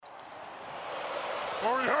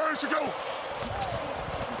Already hurries to go.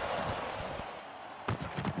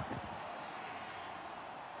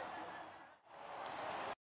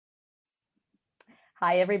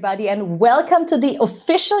 Hi, everybody, and welcome to the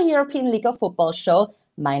official European League of Football show.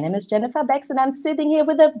 My name is Jennifer Becks, and I'm sitting here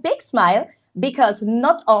with a big smile because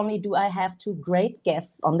not only do I have two great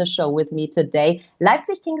guests on the show with me today,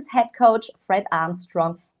 Leipzig Kings head coach Fred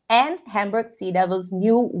Armstrong and Hamburg Seadevils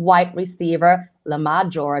new wide receiver Lamar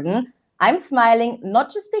Jordan. I'm smiling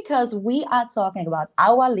not just because we are talking about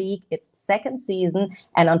our league, its second season,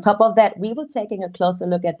 and on top of that, we will taking a closer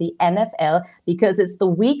look at the NFL because it's the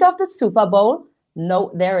week of the Super Bowl.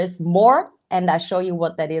 No, there is more, and I'll show you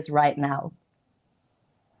what that is right now.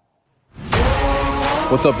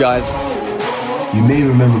 What's up, guys? You may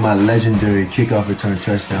remember my legendary kickoff return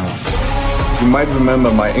touchdown. You might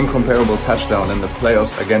remember my incomparable touchdown in the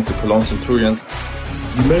playoffs against the Cologne Centurions.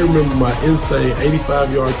 You may remember my insane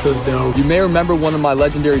 85-yard touchdown. You may remember one of my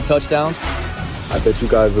legendary touchdowns. I bet you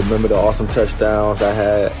guys remember the awesome touchdowns I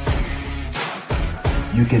had.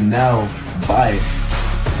 You can now buy it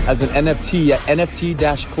as an NFT at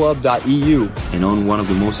nft-club.eu. And own one of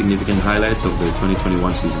the most significant highlights of the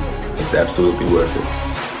 2021 season. It's absolutely worth it.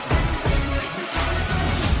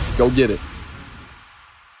 Go get it.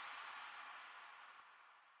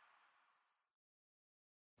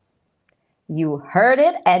 You heard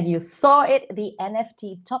it and you saw it. The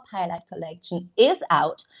NFT Top Highlight Collection is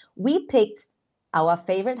out. We picked our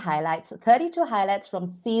favorite highlights, 32 highlights from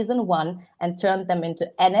season 1, and turned them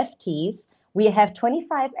into NFTs. We have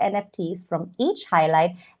 25 NFTs from each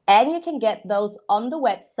highlight, and you can get those on the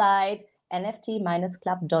website,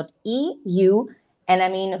 nft-club.eu. And I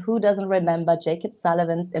mean, who doesn't remember Jacob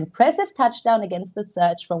Sullivan's impressive touchdown against the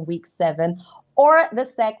Surge from week 7, or the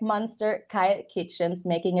sack monster Kyle Kitchens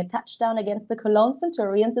making a touchdown against the Cologne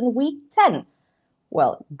Centurions in week 10?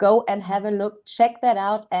 Well, go and have a look, check that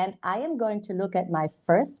out. And I am going to look at my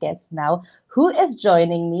first guest now, who is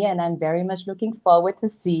joining me, and I'm very much looking forward to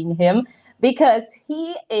seeing him, because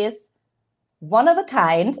he is one of a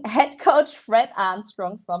kind, head coach Fred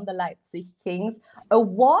Armstrong from the Leipzig Kings,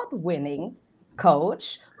 award-winning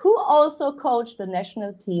coach who also coached the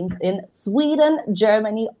national teams in Sweden,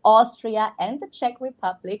 Germany, Austria, and the Czech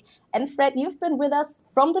Republic. And Fred, you've been with us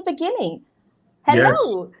from the beginning. Hello.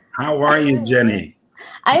 Yes. How are you, Jenny?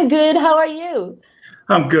 I'm good. How are you?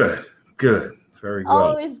 I'm good. Good. Very well.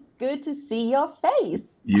 Always good to see your face.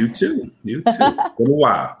 You too. You too. For a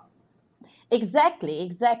while. Exactly.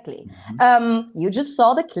 Mm-hmm. You just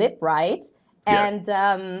saw the clip, right? Yes.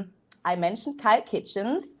 And I mentioned Kyle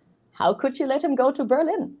Kitchens. How could you let him go to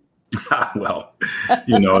Berlin? Well,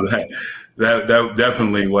 that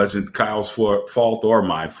definitely wasn't Kyle's fault or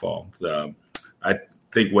my fault. I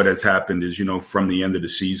think what has happened is, from the end of the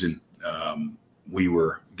season, we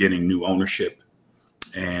were getting new ownership,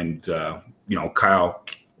 and Kyle,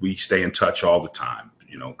 we stay in touch all the time.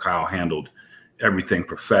 Kyle handled everything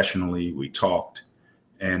professionally. We talked,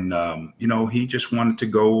 and he just wanted to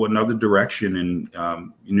go another direction, and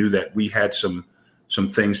knew that we had some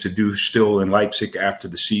things to do still in Leipzig after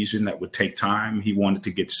the season that would take time. He wanted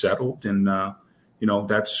to get settled, and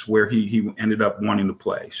that's where he ended up wanting to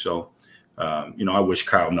play. So I wish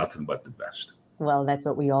Kyle nothing but the best. Well, that's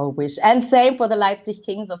what we all wish, and same for the Leipzig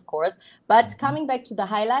Kings, of course. But coming back to the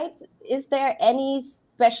highlights, is there any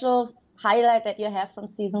special highlight that you have from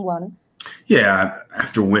season 1? Yeah,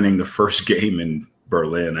 after winning the first game in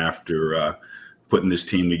Berlin, after putting this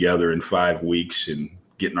team together in 5 weeks and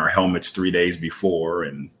getting our helmets 3 days before,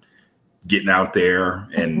 and getting out there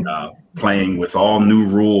and playing with all new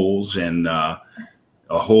rules, and a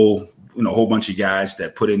whole bunch of guys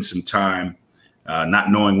that put in some time, not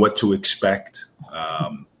knowing what to expect.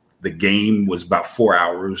 The game was about 4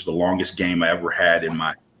 hours, the longest game I ever had in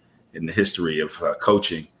the history of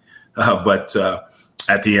coaching. But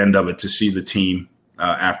at the end of it, to see the team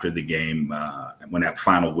after the game, when that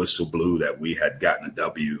final whistle blew that we had gotten a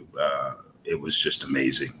W, it was just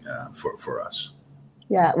amazing for us.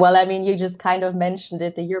 Yeah, well, I mean, you just kind of mentioned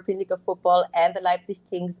it. The European League of Football and the Leipzig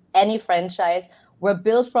Kings, any franchise, were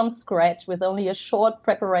built from scratch with only a short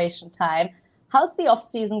preparation time. How's the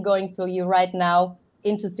off-season going for you right now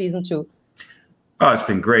into season 2? Oh, it's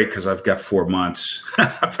been great because I've got 4 months.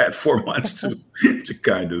 I've had 4 months to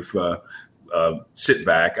kind of sit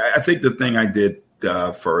back. I think the thing I did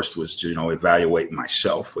first was to, evaluate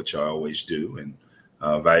myself, which I always do, and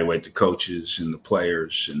evaluate the coaches and the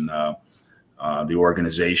players and the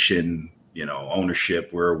organization,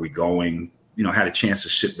 ownership, where are we going? Had a chance to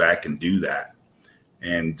sit back and do that.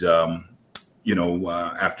 And,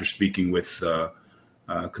 after speaking with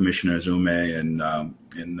Commissioner Zume and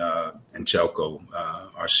Chelko,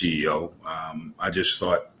 our CEO, I just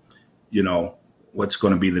thought, what's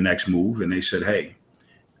going to be the next move? And they said, hey,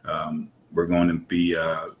 we're going to be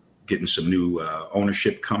getting some new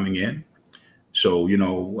ownership coming in. So,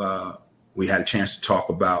 we had a chance to talk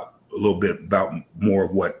about a little bit about more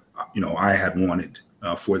of what, I had wanted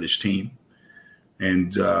for this team.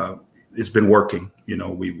 And it's been working.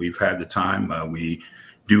 We've had the time. We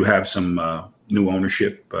do have some new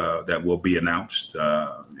ownership that will be announced.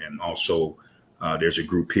 And also there's a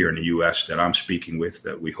group here in the U.S. that I'm speaking with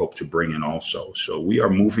that we hope to bring in also. So we are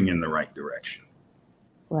moving in the right direction.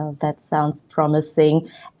 Well, that sounds promising.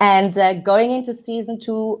 And going into season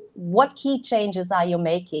 2, what key changes are you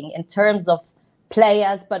making in terms of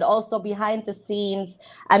players, but also behind the scenes?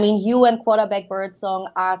 I mean, you and quarterback Birdsong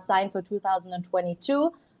are signed for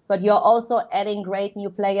 2022, but you're also adding great new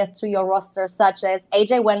players to your roster, such as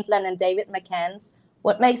AJ Wendland and David McCanns.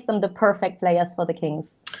 What makes them the perfect players for the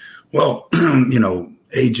Kings? Well,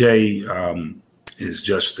 AJ is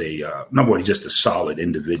just number one, he's just a solid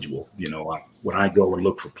individual. When I go and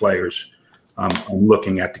look for players, I'm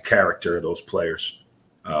looking at the character of those players.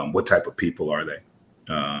 What type of people are they?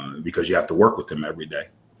 Because you have to work with them every day.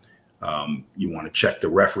 You want to check the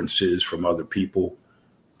references from other people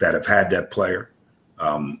that have had that player.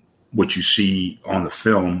 What you see on the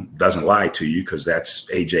film doesn't lie to you because that's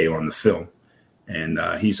AJ on the film. And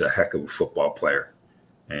he's a heck of a football player.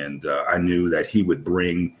 And I knew that he would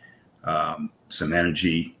bring some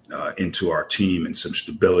energy into our team and some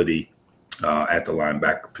stability at the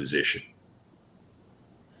linebacker position.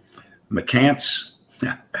 McCants,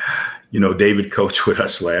 David coached with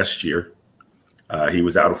us last year. He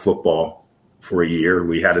was out of football for a year.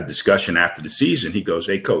 We had a discussion after the season. He goes,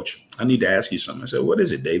 hey, Coach, I need to ask you something. I said, what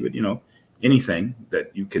is it, David? Anything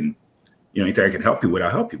that you can, anything I can help you with, I'll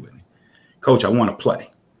help you with. Coach, I want to play.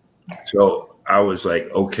 So I was like,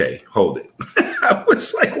 okay, hold it. I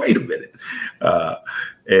was like, wait a minute.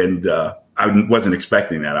 And I wasn't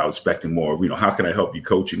expecting that. I was expecting more of, how can I help you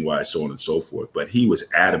coaching wise, so on and so forth. But he was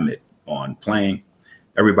adamant on playing.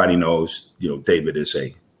 Everybody knows, David is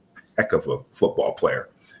a heck of a football player.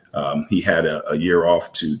 He had a year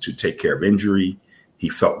off to take care of injury. He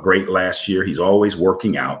felt great last year. He's always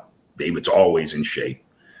working out. David's always in shape.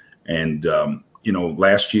 And,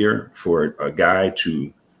 last year for a guy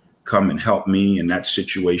to come and help me in that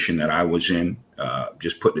situation that I was in,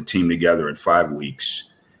 just putting a team together in 5 weeks,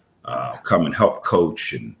 come and help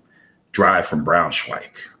coach and drive from Braunschweig,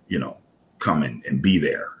 come and be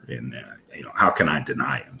there. And, how can I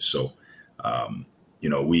deny him? So,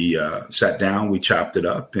 we sat down, we chopped it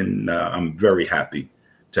up, and I'm very happy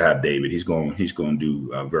to have David. He's going to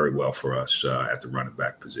do very well for us at the running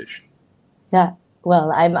back position. Yeah.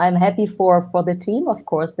 Well, I'm happy for the team, of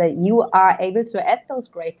course, that you are able to add those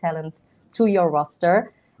great talents to your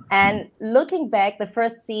roster. And looking back, the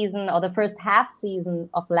first season or the first half season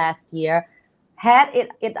of last year had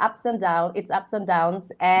its ups and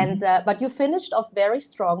downs, and but you finished off very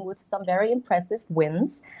strong with some very impressive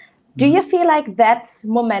wins. Do you feel like that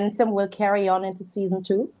momentum will carry on into season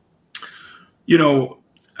 2?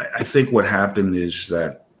 I think what happened is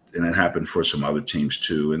that, and it happened for some other teams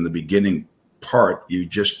too, in the beginning part, you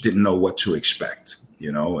just didn't know what to expect,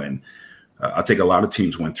 and I think a lot of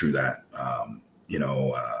teams went through that,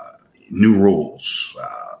 new rules,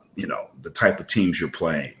 the type of teams you're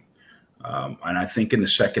playing. And I think in the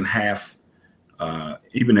second half,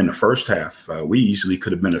 even in the first half, we easily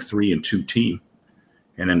could have been a 3-2 team.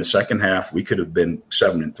 And in the second half, we could have been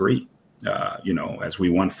 7-3, as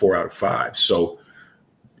we won 4 out of 5. So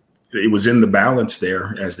it was in the balance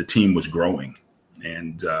there as the team was growing.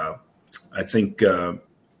 And I think,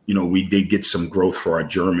 we did get some growth for our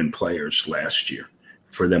German players last year,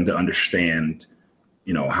 for them to understand,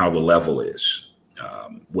 how the level is,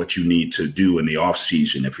 what you need to do in the off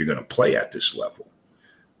season if you're going to play at this level.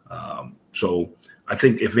 So I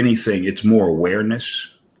think, if anything, it's more awareness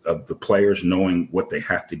of the players knowing what they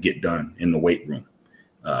have to get done in the weight room,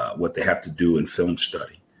 what they have to do in film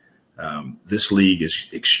study. This league is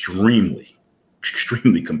extremely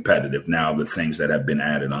competitive now, the things that have been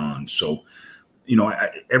added on. So,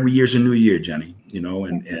 every year's a new year, Jenny,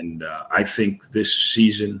 and I think this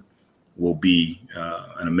season will be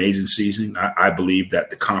an amazing season. I believe that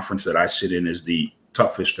the conference that I sit in is the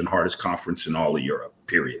toughest and hardest conference in all of Europe,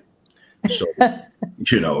 period. So,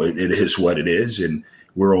 it is what it is. And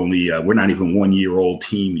we're not even 1-year-old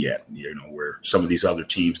team yet, where some of these other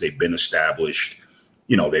teams, they've been established,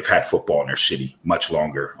 they've had football in their city much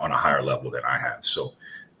longer on a higher level than I have. So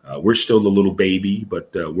we're still a little baby,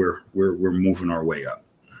 but we're moving our way up.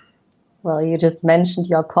 Well, you just mentioned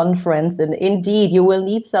your conference, and indeed, you will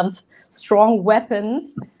need some strong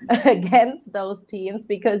weapons against those teams,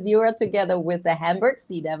 because you are together with the Hamburg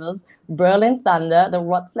Seadevils, Berlin Thunder, the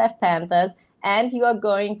Wroclaw Panthers, and you are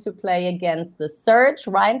going to play against the Surge,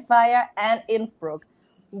 Rheinfire, and Innsbruck.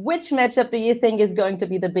 Which matchup do you think is going to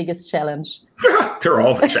be the biggest challenge? They're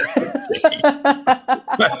all the challenges.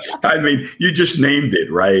 I mean, you just named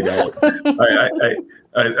it, right?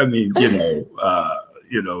 I mean,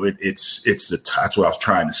 it's that's what I was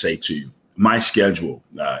trying to say to you. My schedule,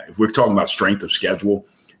 if we're talking about strength of schedule,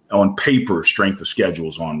 on paper, strength of schedule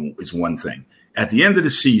is one thing. At the end of the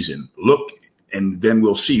season, look, and then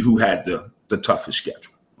we'll see who had the toughest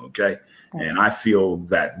schedule, okay? And I feel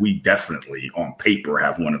that we definitely, on paper,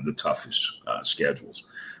 have one of the toughest schedules.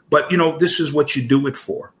 But, this is what you do it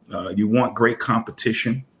for. You want great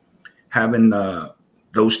competition. Having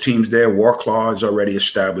those teams there, Wroclaw is already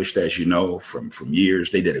established, as you know, from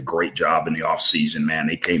years. They did a great job in the offseason, man.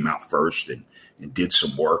 They came out first and did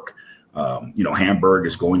some work. Hamburg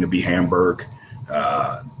is going to be Hamburg.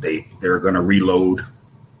 They're going to reload.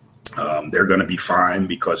 They're going to be fine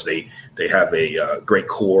because they have a great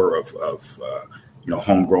core of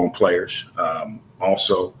homegrown players.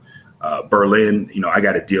 Also, Berlin, I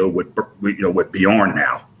got to deal with Bjorn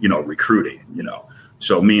now, recruiting,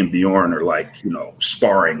 So me and Bjorn are like,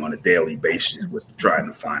 sparring on a daily basis with trying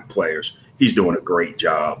to find players. He's doing a great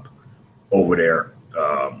job over there,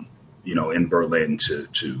 in Berlin to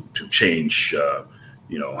change, how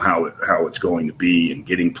it's going to be and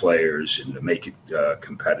getting players and to make it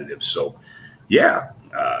competitive. So,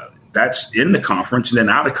 that's in the conference. And then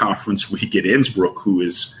out of conference, we get Innsbruck, who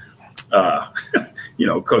is,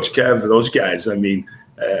 Coach Kev, those guys. I mean,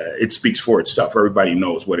 it speaks for itself. Everybody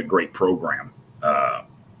knows what a great program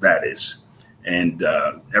that is. And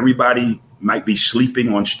everybody might be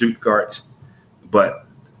sleeping on Stuttgart, but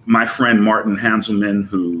my friend Martin Hanselman,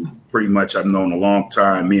 who pretty much I've known a long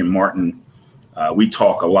time, me and Martin, we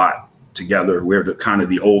talk a lot together. We're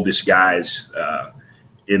the oldest guys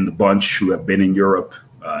in the bunch who have been in Europe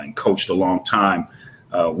and coached a long time.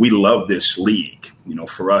 We love this league.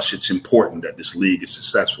 For us, it's important that this league is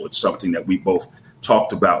successful. It's something that we both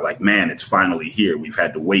talked about, like, man, it's finally here. We've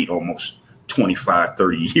had to wait almost 25,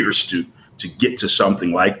 30 years to get to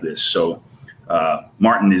something like this. So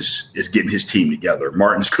Martin is getting his team together.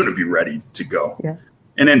 Martin's going to be ready to go. Yeah.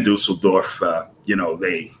 And then Dusseldorf,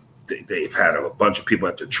 they've had a bunch of people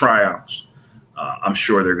at their tryouts. I'm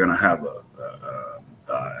sure they're going to have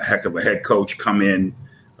a heck of a head coach come in.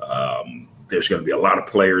 There's going to be a lot of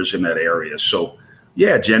players in that area. So,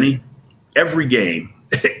 yeah, Jenny, every game,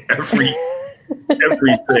 everything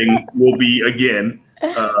will be, again,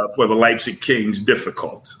 for the Leipzig Kings,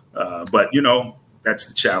 difficult. But, that's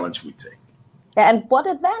the challenge we take. And what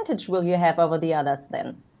advantage will you have over the others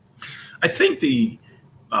then? I think the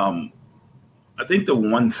one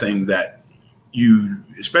thing that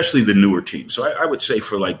especially the newer teams, so I would say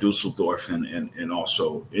for like Dusseldorf and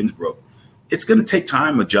also Innsbruck, it's going to take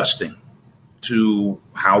time adjusting to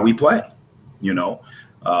how we play, the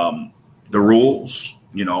rules,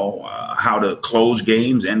 how to close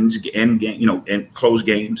games and close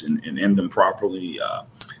games and end them properly.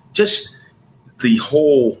 Just the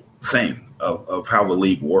whole thing of how the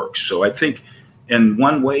league works. So I think in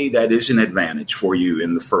one way that is an advantage for you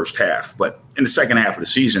in the first half, but in the second half of the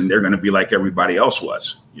season, they're going to be like everybody else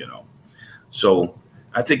was, So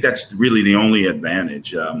I think that's really the only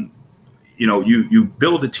advantage. You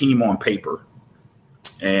build a team on paper,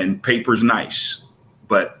 and paper's nice,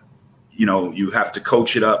 but, you have to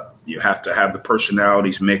coach it up. You have to have the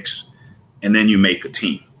personalities mix, and then you make a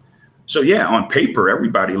team. So, yeah, on paper,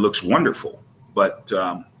 everybody looks wonderful, but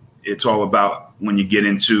it's all about when you get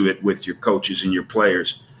into it with your coaches and your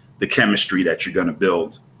players, the chemistry that you're going to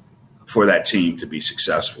build for that team to be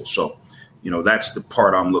successful. So, that's the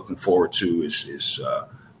part I'm looking forward to is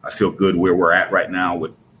I feel good where we're at right now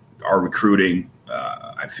with our recruiting.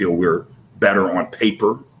 I feel we're better on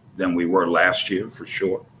paper than we were last year for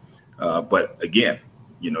sure. But again,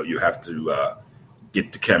 you have to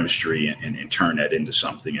get the chemistry and turn that into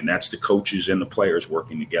something. And that's the coaches and the players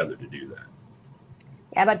working together to do that.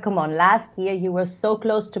 Yeah, but come on. Last year, you were so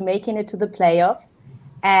close to making it to the playoffs.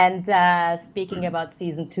 And speaking about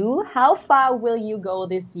season 2, how far will you go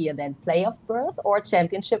this year then? Playoff berth or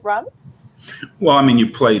championship run? Well, I mean, you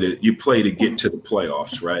play to get to the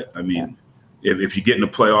playoffs, right? I mean, if you get in the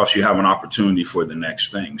playoffs, you have an opportunity for the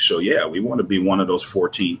next thing. So, yeah, we want to be one of those 4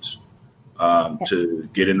 teams to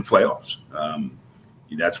get in the playoffs.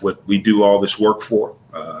 That's what we do all this work for.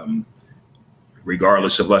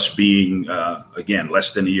 Regardless of us being, again,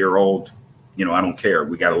 less than a year old, I don't care.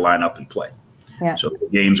 We got to line up and play. Yeah. So the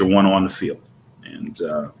games are won on the field. And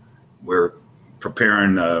we're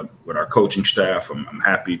preparing with our coaching staff. I'm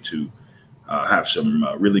happy to have some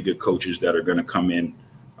really good coaches that are going to come in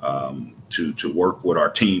to work with our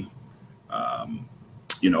team,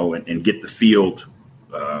 and get the field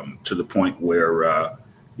to the point where,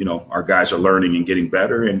 our guys are learning and getting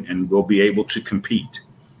better and we'll be able to compete.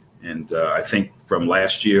 And I think from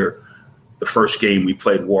last year, the first game we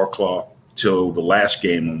played Warclaw till the last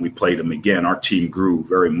game when we played them again, our team grew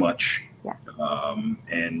very much. Yeah.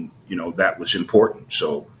 That was important.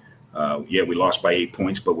 So, we lost by 8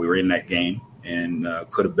 points, but we were in that game and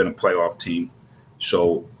could have been a playoff team.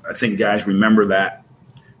 So I think guys remember that.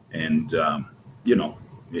 And,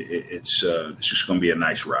 it's just going to be a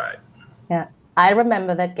nice ride. Yeah, I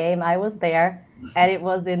remember that game. I was there and it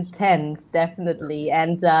was intense, definitely.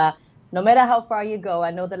 And no matter how far you go,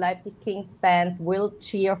 I know the Leipzig Kings fans will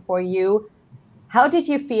cheer for you. How did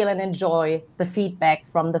you feel and enjoy the feedback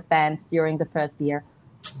from the fans during the first year?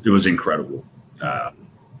 It was incredible.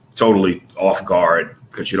 Totally off guard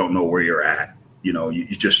because you don't know where you're at. You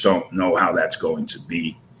just don't know how that's going to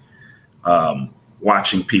be.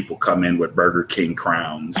 Watching people come in with Burger King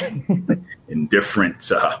crowns and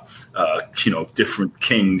different, different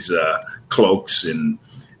Kings cloaks and,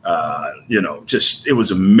 it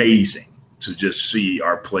was amazing to just see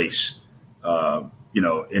our place,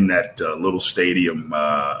 in that little stadium,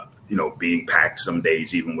 being packed some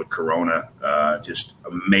days, even with Corona, just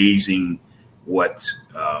amazing what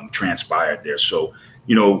transpired there. So,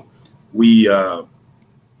 we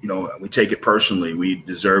take it personally. We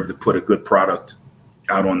deserve to put a good product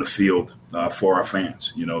out on the field for our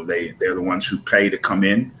fans. They're the ones who pay to come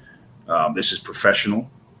in. This is professional.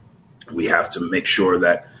 We have to make sure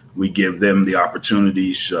that we give them the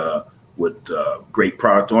opportunities with great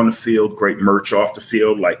product on the field, great merch off the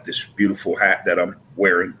field, like this beautiful hat that I'm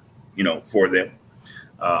wearing, for them.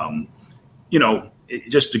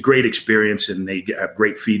 Just a great experience, and they have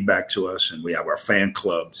great feedback to us, and we have our fan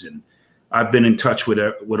clubs, and I've been in touch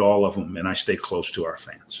with all of them, and I stay close to our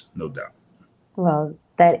fans, no doubt. Well,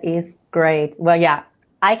 that is great. Well, yeah,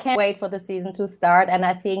 I can't wait for the season to start. And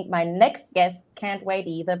I think my next guest can't wait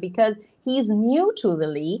either because he's new to the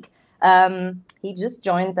league. He just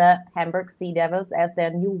joined the Hamburg Seadevils as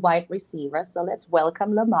their new wide receiver. So let's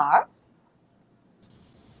welcome Lamar.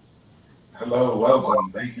 Hello,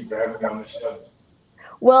 welcome. Thank you for having me on the show.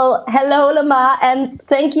 Well, hello, Lamar. And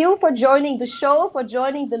thank you for joining the show, for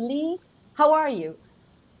joining the league. How are you?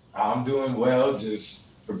 I'm doing well, just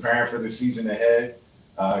preparing for the season ahead.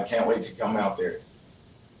 Can't wait to come out there.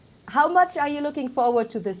 How much are you looking forward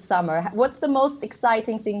to this summer? What's the most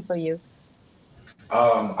exciting thing for you?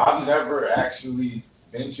 I've never actually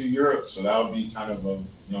been to Europe, so that would be kind of a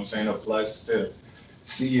plus to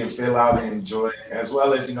see and fill out and enjoy, as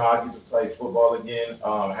well as, I get to play football again.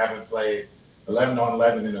 Haven't played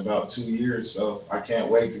 11-on-11 in about 2 years, so I can't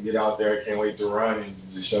wait to get out there. I can't wait to run and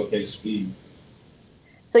to showcase speed.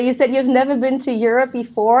 So you said you've never been to Europe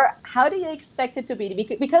before. How do you expect it to be?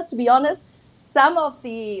 Because to be honest, some of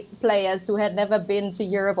the players who had never been to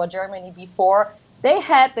Europe or Germany before, they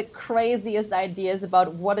had the craziest ideas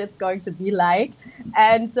about what it's going to be like,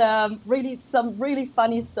 and really some really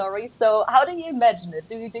funny stories. So how do you imagine it?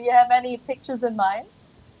 Do you have any pictures in mind?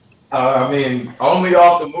 Only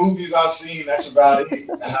off the movies I've seen, that's about it.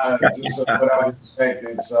 Just what I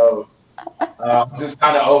expected. So I'm just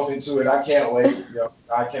kind of open to it. I can't wait.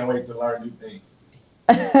 I can't wait to learn new things.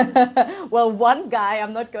 Well, one guy,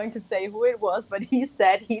 I'm not going to say who it was, but he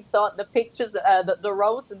said he thought the pictures, the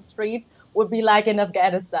roads and streets would be like in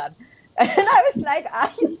Afghanistan. And I was like,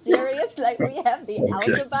 are you serious? Like, we have the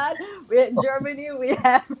Autobahn, we're in Germany, we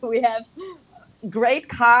have great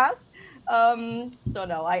cars. So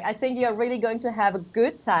no, I think you're really going to have a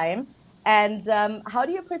good time. And how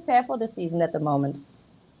do you prepare for the season at the moment?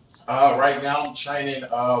 Right now I'm training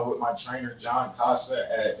with my trainer, John Costa,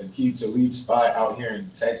 at the Key to Lead spot out here in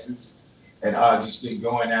Texas. And just been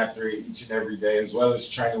going after it each and every day, as well as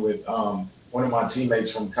training with one of my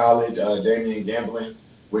teammates from college, Damian Gamblin,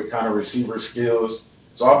 with kind of receiver skills.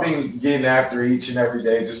 So I've been getting after it each and every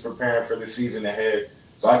day, just preparing for the season ahead.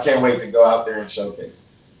 So I can't wait to go out there and showcase.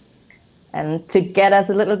 And to get us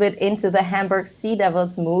a little bit into the Hamburg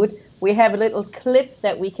Seadevils mood, we have a little clip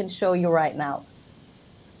that we can show you right now.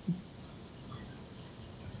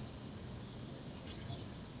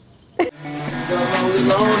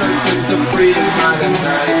 Alone, sip the free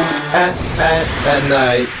at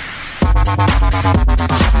night.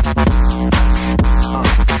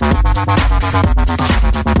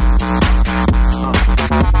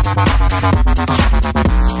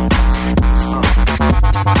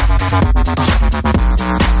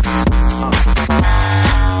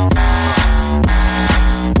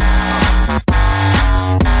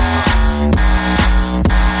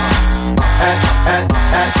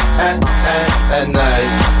 at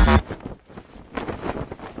night.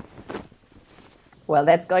 Well,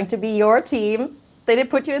 that's going to be your team. Did it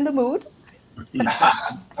put you in the mood?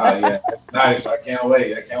 Yeah, nice. I can't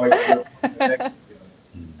wait. To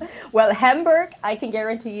do Well, Hamburg, I can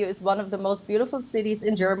guarantee you, is one of the most beautiful cities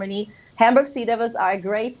in Germany. Hamburg Seadevils are a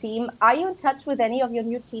great team. Are you in touch with any of your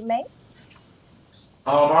new teammates?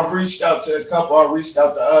 I've reached out to a couple. I reached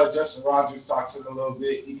out to Justin Rogers, talked to him a little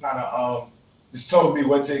bit. He kind of just told me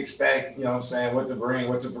what to expect, you know what I'm saying, what to bring,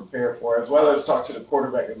 what to prepare for, as well as talk to the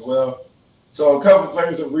quarterback as well. So a couple of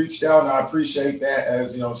players have reached out, and I appreciate that.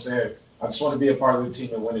 As you know what I'm saying, I just want to be a part of the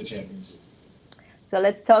team and win a championship. So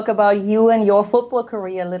let's talk about you and your football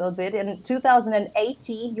career a little bit. In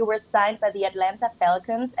 2018, you were signed by the Atlanta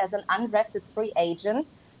Falcons as an undrafted free agent,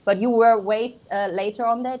 but you were waived later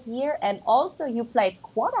on that year. And also you played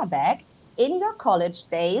quarterback in your college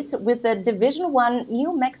days with the Division I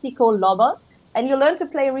New Mexico Lobos, and you learned to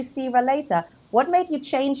play receiver later. What made you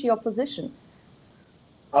change your position?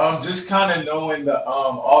 Just kind of knowing the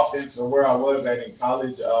offense and where I was at in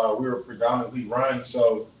college. We were predominantly run,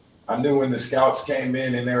 so I knew when the scouts came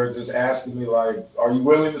in and they were just asking me, like, are you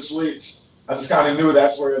willing to switch? I just kind of knew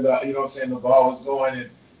that's where the ball was going, and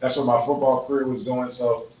that's where my football career was going.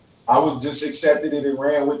 So I was just accepted it and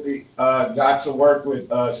ran with it. Got to work with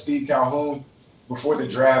Steve Calhoun before the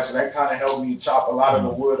draft, so that kind of helped me chop a lot of the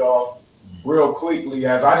wood off real quickly,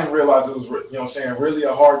 as I didn't realize it was, really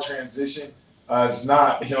a hard transition. It's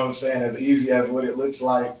not, as easy as what it looks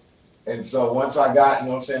like. And so once I got,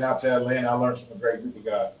 out to Atlanta, I learned from a great group of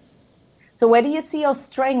guys. So where do you see your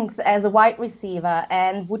strength as a wide receiver?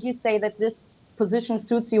 And would you say that this position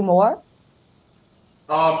suits you more?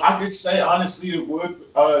 I could say, honestly, it would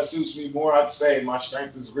suits me more. I'd say my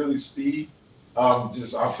strength is really speed. I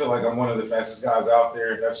feel like I'm one of the fastest guys out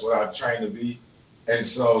there. That's what I train to be. And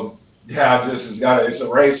so, yeah, it's a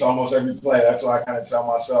race almost every play. That's what I kind of tell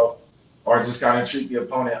myself, or just kind of treat the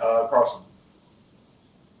opponent across them.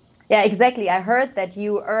 Yeah, exactly. I heard that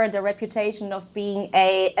you earned a reputation of being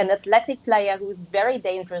an athletic player who's very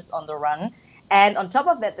dangerous on the run. And on top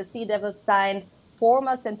of that, the Seadevils signed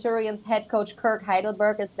former Centurions head coach Kirk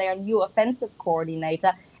Heidelberg as their new offensive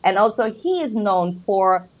coordinator. And also he is known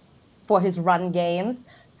for his run games.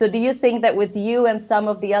 So do you think that with you and some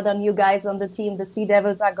of the other new guys on the team, the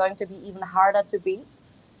Seadevils are going to be even harder to beat?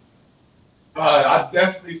 I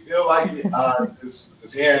definitely feel like it. Just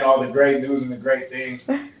hearing all the great news and the great things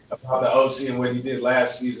about the OC and what he did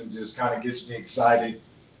last season just kind of gets me excited,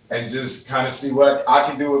 and just kind of see what I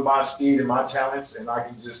can do with my speed and my talents, and I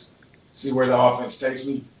can just see where the offense takes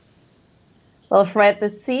me. Well, Fred, the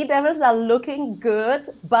Seadevils are looking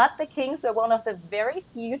good, but the Kings were one of the very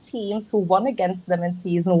few teams who won against them in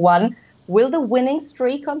season one. Will the winning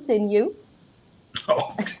streak continue?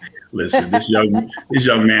 Oh, listen, this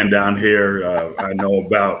young man down here, I know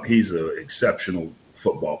about. He's an exceptional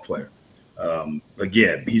football player.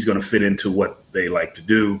 Again, he's going to fit into what they like to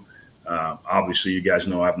do. Obviously, you guys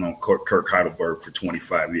know I've known Kirk Heidelberg for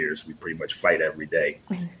 25 years. We pretty much fight every day,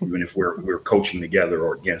 even if we're coaching together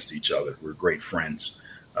or against each other. We're great friends.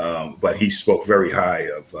 But he spoke very high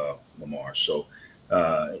of Lamar. So,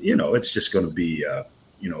 it's just going to be a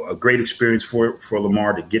great experience for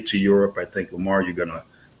Lamar to get to Europe. I think, Lamar, you're going to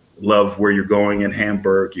love where you're going in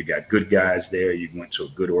Hamburg. You got good guys there. You went to a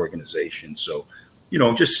good organization. So,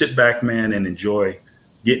 just sit back, man, and enjoy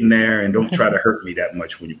getting there, and don't try to hurt me that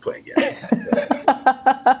much when you play against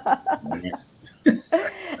me.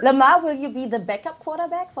 Lamar, will you be the backup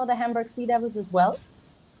quarterback for the Hamburg Seadevils as well?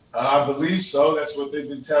 I believe so. That's what they've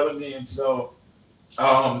been telling me. And so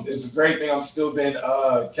it's a great thing. I've still been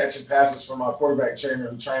catching passes from my quarterback trainer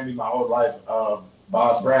who trained me my whole life,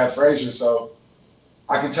 Bob Brad Frazier. So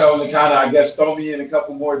I can tell him to kind of, throw me in a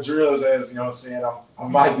couple more drills, as, I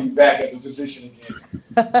might be back at the position again.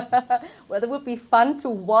 Well, it would be fun to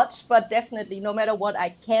watch, but definitely, no matter what, I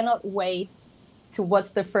cannot wait to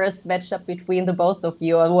watch the first matchup between the both of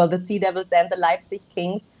you, well, the Seadevils and the Leipzig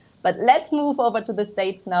Kings. But let's move over to the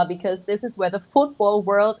States now, because this is where the football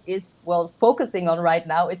world is, focusing on right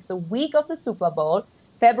now. It's the week of the Super Bowl,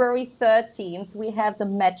 February 13th. We have the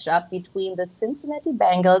matchup between the Cincinnati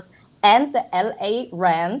Bengals and the LA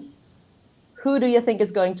Rams. Who do you think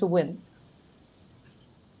is going to win?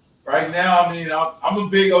 Right now, I'm a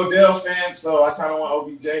big Odell fan, so I kind of want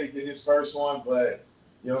OBJ to get his first one. But,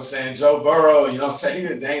 Joe Burrow, he's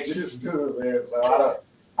a dangerous dude, man. So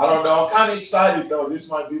I don't know. I'm kind of excited, though. This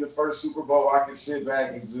might be the first Super Bowl I can sit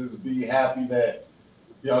back and just be happy that,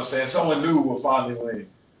 someone new will finally win.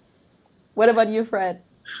 What about you, Fred?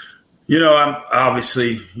 I'm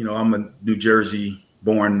obviously, I'm a New Jersey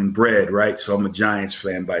born and bred, right? So I'm a Giants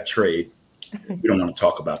fan by trade. we don't want to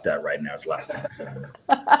talk about that right now. It's a lot of things.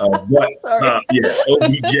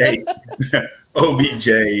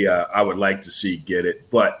 OBJ, I would like to see get it.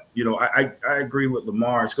 But, I agree with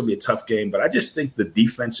Lamar. It's going to be a tough game. But I just think the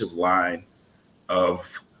defensive line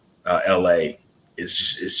of L.A.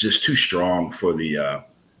 is just too strong for the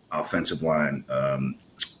offensive line,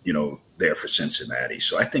 there for Cincinnati.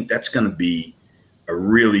 So I think that's going to be a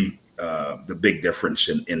really the big difference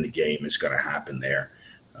in the game is going to happen there.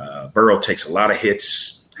 Burrow takes a lot of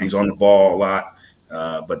hits, hangs on the ball a lot.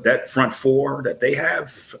 But that front four that they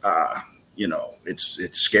have,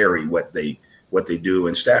 it's scary what they do.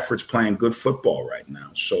 And Stafford's playing good football right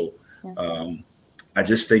now. So I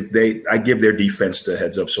just think I give their defense the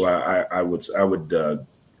heads up. So I would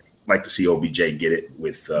like to see OBJ get it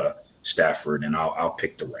with Stafford, and I'll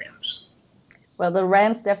pick the Rams. Well, the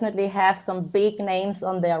Rams definitely have some big names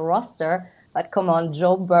on their roster. But come on,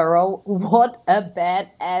 Joe Burrow, what a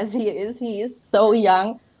badass he is. He is so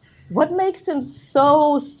young. What makes him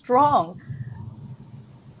so strong?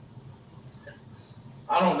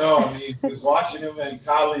 I don't know. I mean, just watching him in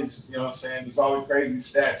college, there's all the crazy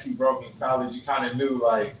stats he broke in college. You kind of knew,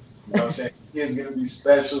 he's going to be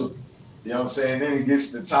special. Then he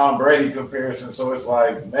gets the Tom Brady comparison. So it's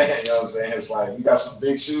like, man, it's like you got some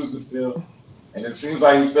big shoes to fill. And it seems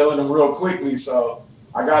like he's filling them real quickly. So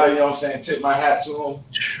I got to, tip my hat to him.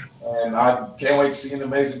 And I can't wait to see an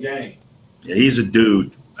amazing game. Yeah, he's a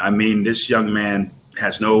dude. I mean, this young man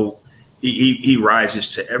has he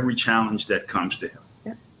rises to every challenge that comes to him.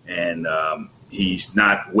 Yeah. And he's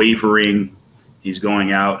not wavering. He's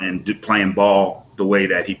going out and playing ball the way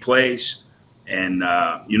that he plays. And,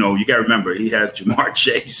 you got to remember, he has Jamar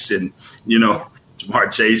Chase. And, Jamar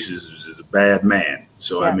Chase is a bad man.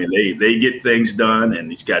 So, I mean, they get things done. And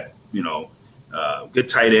he's got, good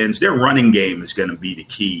tight ends. Their running game is going to be the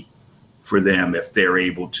key for them if they're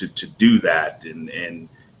able to do that and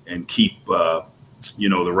keep, the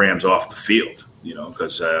Rams off the field,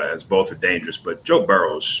 because as both are dangerous. But Joe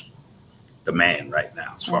Burrow's the man right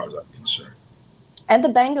now, as far as I'm concerned. And the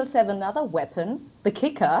Bengals have another weapon, the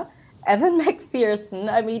kicker, Evan McPherson.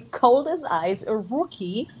 I mean, cold as ice, a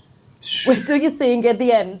rookie. What do you think at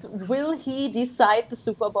the end? Will he decide the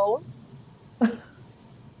Super Bowl? I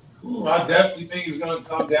definitely think it's going to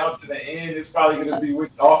come down to the end. It's probably going to be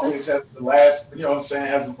with the offense as the last,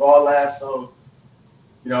 as the ball last. So,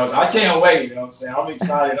 I can't wait, I'm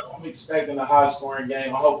excited. I'm expecting a high-scoring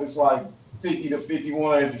game. I hope it's like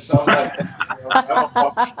 50-51 or something like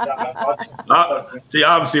that. See,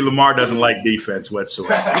 obviously Lamar doesn't like defense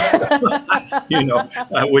whatsoever.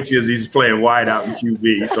 Which is he's playing wide out in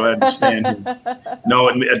QB, so I understand him.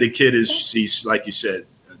 No, the kid he's like you said,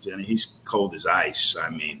 Jenny, he's cold as ice. I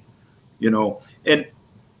mean, and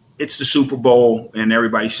it's the Super Bowl, and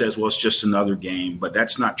everybody says, well, it's just another game, but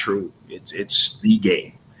that's not true. It's the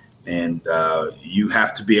game, and you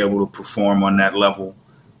have to be able to perform on that level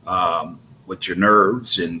with your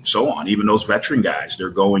nerves and so on. Even those veteran guys, they're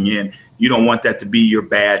going in. You don't want that to be your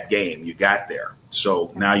bad game. You got there.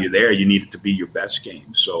 So now you're there. You need it to be your best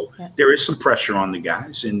game. So there is some pressure on the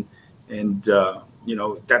guys, and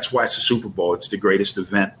that's why it's a Super Bowl. It's the greatest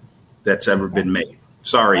event that's ever been made.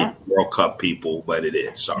 Sorry, World Cup people, but it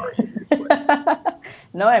is. Sorry.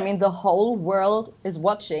 No, I mean, the whole world is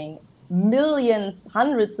watching. Millions,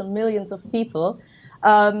 hundreds of millions of people.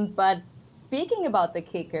 But speaking about the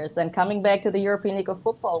kickers and coming back to the European League of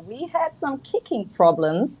Football, we had some kicking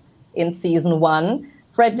problems in season 1.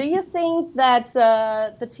 Fred, do you think that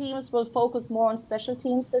the teams will focus more on special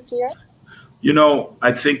teams this year?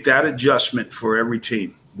 I think that adjustment for every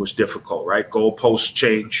team was difficult, right? Goalposts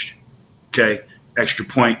changed. Okay. Extra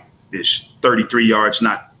point is 33 yards,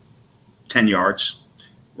 not 10 yards,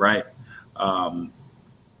 right?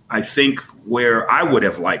 I think where I would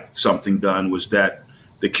have liked something done was that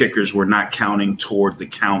the kickers were not counting toward the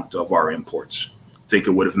count of our imports. I think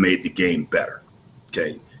it would have made the game better.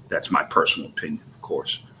 Okay. That's my personal opinion, of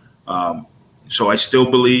course. So I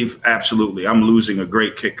still believe, absolutely, I'm losing a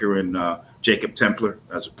great kicker in Jacob Templer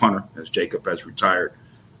as a punter, as Jacob has retired.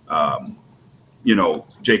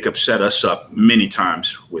 Jacob set us up many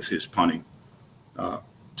times with his punting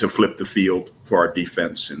to flip the field for our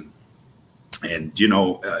defense.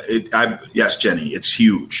 Yes, Jenny, it's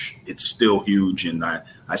huge. It's still huge. And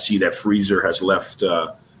I see that Freezer has left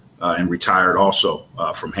and retired also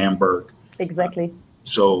from Hamburg. Exactly.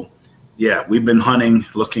 We've been hunting,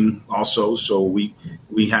 looking also. So we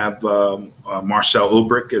have Marcel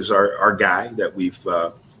Ulbrich as our guy that we've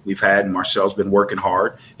had. And Marcel's been working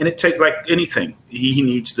hard. And it takes, like anything, he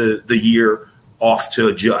needs the year off to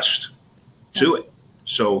adjust to it.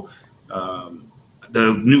 So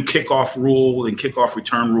the new kickoff rule and kickoff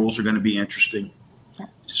return rules are going to be interesting. Yeah.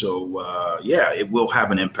 So, it will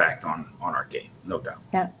have an impact on our game, no doubt.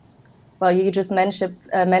 Yeah. Well, you just mentioned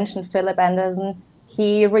Philip Anderson.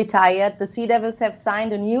 He retired. The Seadevils have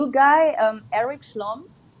signed a new guy, Eric Schlom.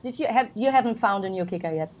 You haven't found a new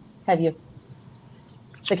kicker yet, have you?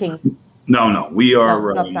 The Kings. No. We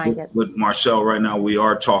are not signed yet. With Marcel right now. We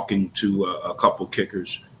are talking to a couple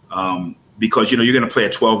kickers because you're going to play a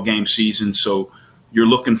 12-game season, so you're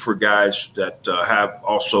looking for guys that have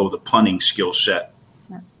also the punting skill set,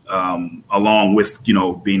 along with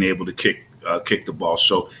being able to kick the ball.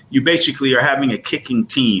 So you basically are having a kicking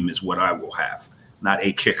team, is what I will have, not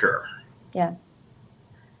a kicker. Yeah.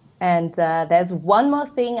 And there's one more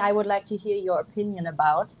thing I would like to hear your opinion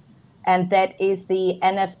about, and that is the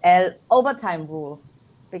NFL overtime rule,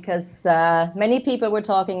 because many people were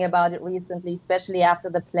talking about it recently, especially after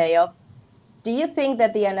the playoffs. Do you think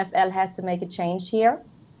that the NFL has to make a change here?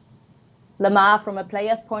 Lamar, from a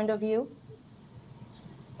player's point of view?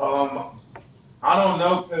 I don't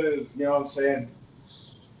know, because, you know what I'm saying?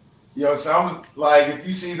 So I'm like, if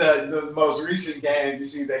you see the most recent game, you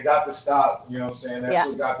see they got the stop, you know what I'm saying? That's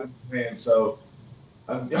what got them win. So,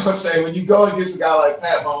 you know what I'm saying? When you go against a guy like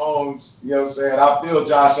Pat Mahomes, you know what I'm saying? I feel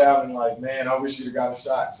Josh Allen like, man, I wish you'd have got a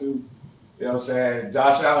shot too. You know what I'm saying?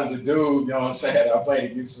 Josh Allen's a dude, you know what I'm saying? I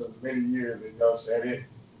played against him many years, and you know what I'm saying?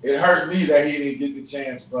 It hurt me that he didn't get the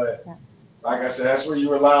chance, but like I said, that's where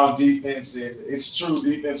you rely on defense, and it's true,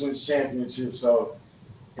 defense wins championships. So,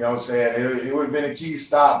 you know what I'm saying? It would have been a key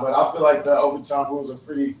stop, but I feel like the overtime rules are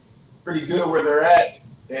pretty good where they're at.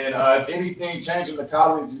 And if anything, changing the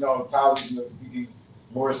college, you get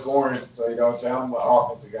more scoring. So, you know what I'm saying? I'm an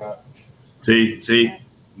offensive guy. See?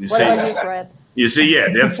 You see,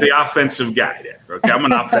 that's the offensive guy there. Okay, I'm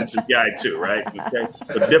an offensive guy too, right? Okay.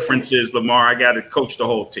 The difference is, Lamar, I got to coach the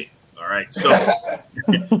whole team. All right. So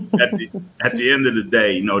at the end of the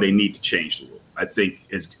day, they need to change the rule. I think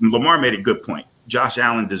Lamar made a good point. Josh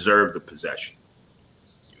Allen deserved the possession.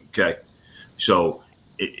 Okay, so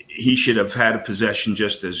he should have had a possession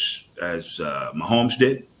just as Mahomes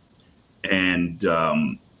did, and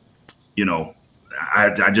I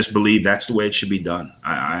just believe that's the way it should be done.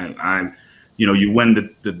 You win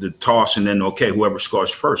the toss, and then whoever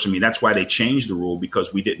scores first. I mean, that's why they changed the rule,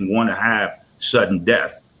 because we didn't want to have sudden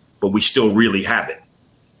death, but we still really have it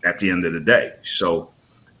at the end of the day. So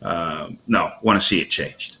no, want to see it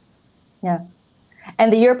changed. Yeah.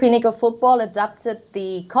 And the European League of Football adopted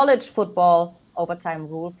the college football overtime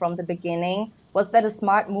rule from the beginning. Was that a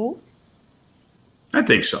smart move? I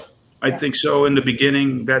think so. I think so. In the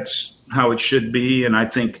beginning, that's how it should be. And I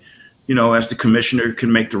think, as the commissioner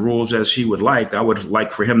can make the rules as he would like, I would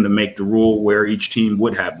like for him to make the rule where each team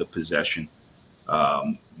would have the possession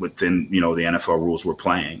within, the NFL rules we're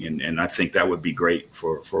playing. And I think that would be great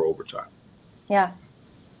for overtime. Yeah.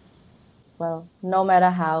 Well, no matter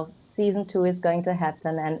how, season 2 is going to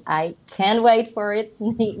happen, and I can't wait for it.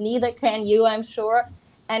 Neither can you, I'm sure.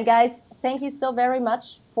 And guys, thank you so very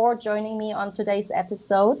much for joining me on today's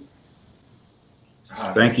episode.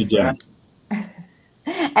 Thank you, Jen.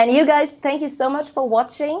 And you guys, thank you so much for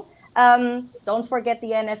watching. Don't forget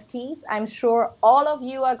the NFTs. I'm sure all of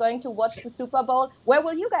you are going to watch the Super Bowl. Where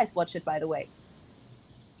will you guys watch it, by the way?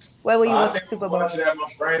 Where will you watch the Super Bowl? I think I'm watching at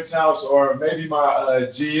my friend's house, or maybe my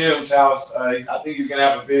GM's house. I think he's going to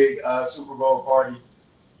have a big Super Bowl party.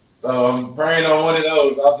 So I'm praying on one of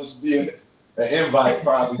those. I'll just be an invite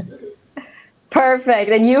probably. Perfect.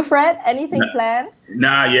 And you, Fred, anything planned?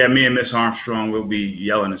 Me and Miss Armstrong will be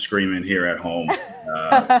yelling and screaming here at home,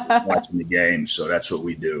 watching the game. So that's what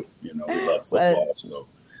we do. We love football. So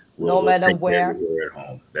no matter where. We're at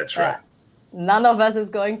home. That's right. None of us is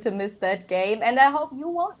going to miss that game. And I hope you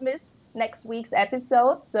won't miss next week's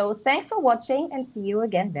episode. So thanks for watching, and see you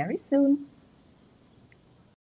again very soon.